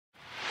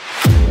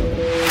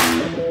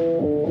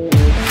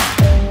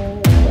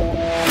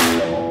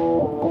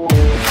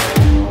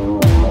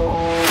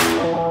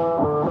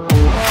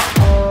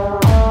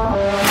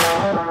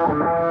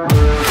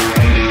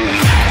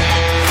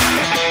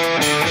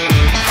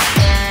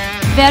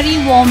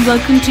very warm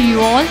welcome to you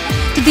all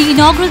to the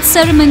inaugural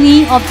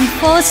ceremony of the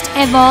first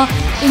ever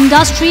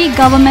Industry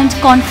Government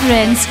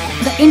Conference,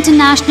 the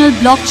International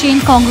Blockchain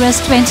Congress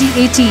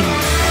 2018.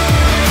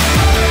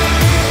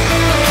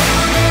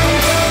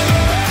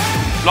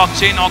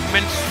 Blockchain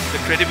augments the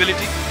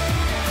credibility,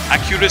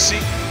 accuracy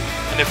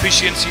and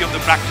efficiency of the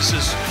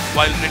practices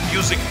while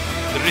reducing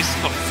the risk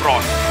of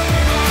fraud.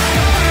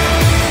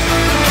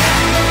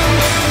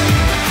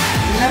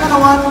 Level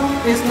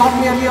 1 is not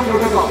merely a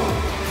protocol.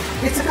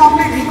 It's a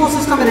complete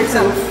ecosystem in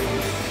itself.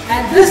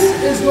 And this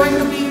is going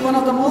to be one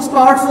of the most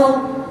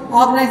powerful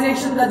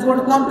organizations that's going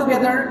to come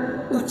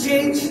together to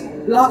change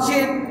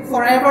blockchain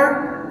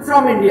forever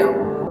from India.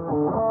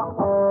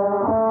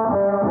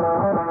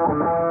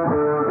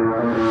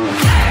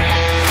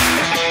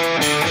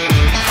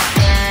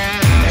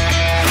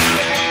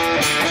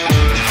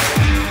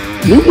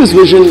 Nucleus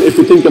vision, if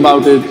you think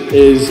about it,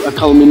 is a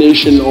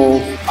culmination of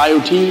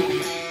IoT,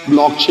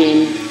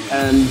 blockchain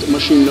and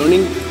machine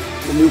learning.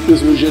 The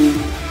Nucleus vision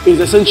is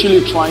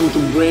essentially trying to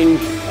bring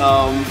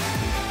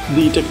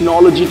the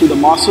technology to the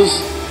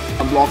masses,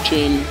 a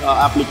blockchain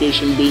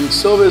application being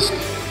serviced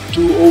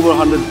to over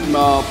 100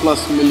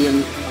 plus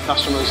million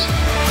customers.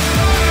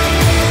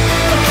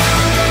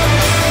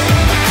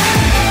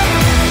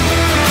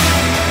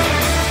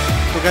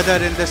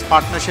 Together in this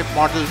partnership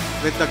model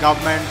with the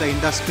government, the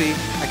industry,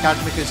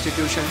 academic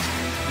institutions,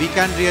 we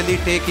can really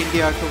take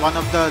India to one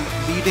of the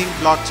leading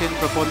blockchain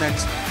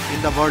proponents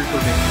in the world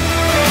today.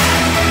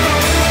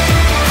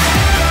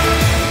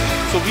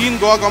 So we in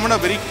Goa government are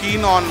very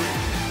keen on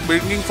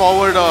bringing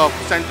forward a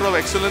center of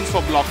excellence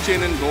for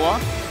blockchain in Goa,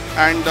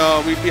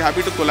 and we'd be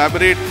happy to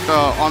collaborate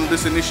on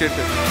this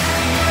initiative.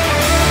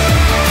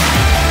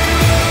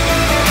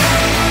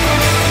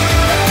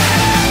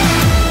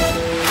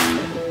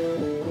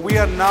 We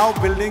are now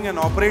building an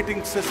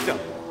operating system.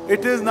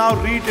 It is now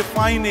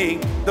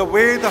redefining the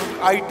way the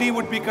IT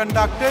would be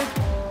conducted,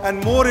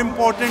 and more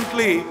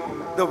importantly,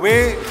 the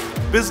way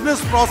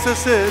business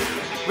processes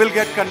will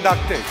get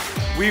conducted.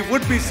 We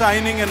would be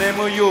signing an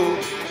MOU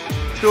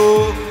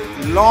to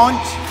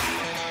launch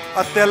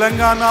a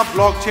Telangana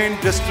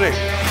blockchain district.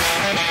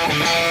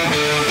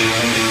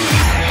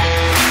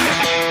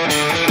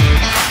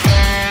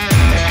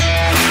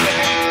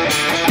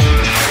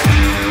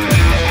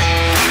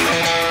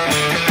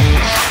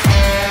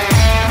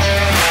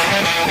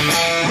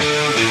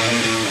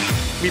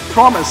 We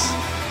promise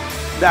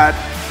that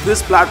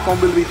this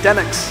platform will be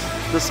 10x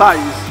the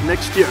size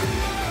next year.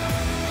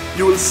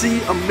 You will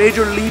see a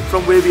major leap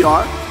from where we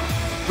are.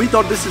 We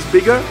thought this is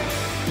bigger,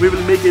 we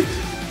will make it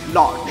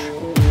large.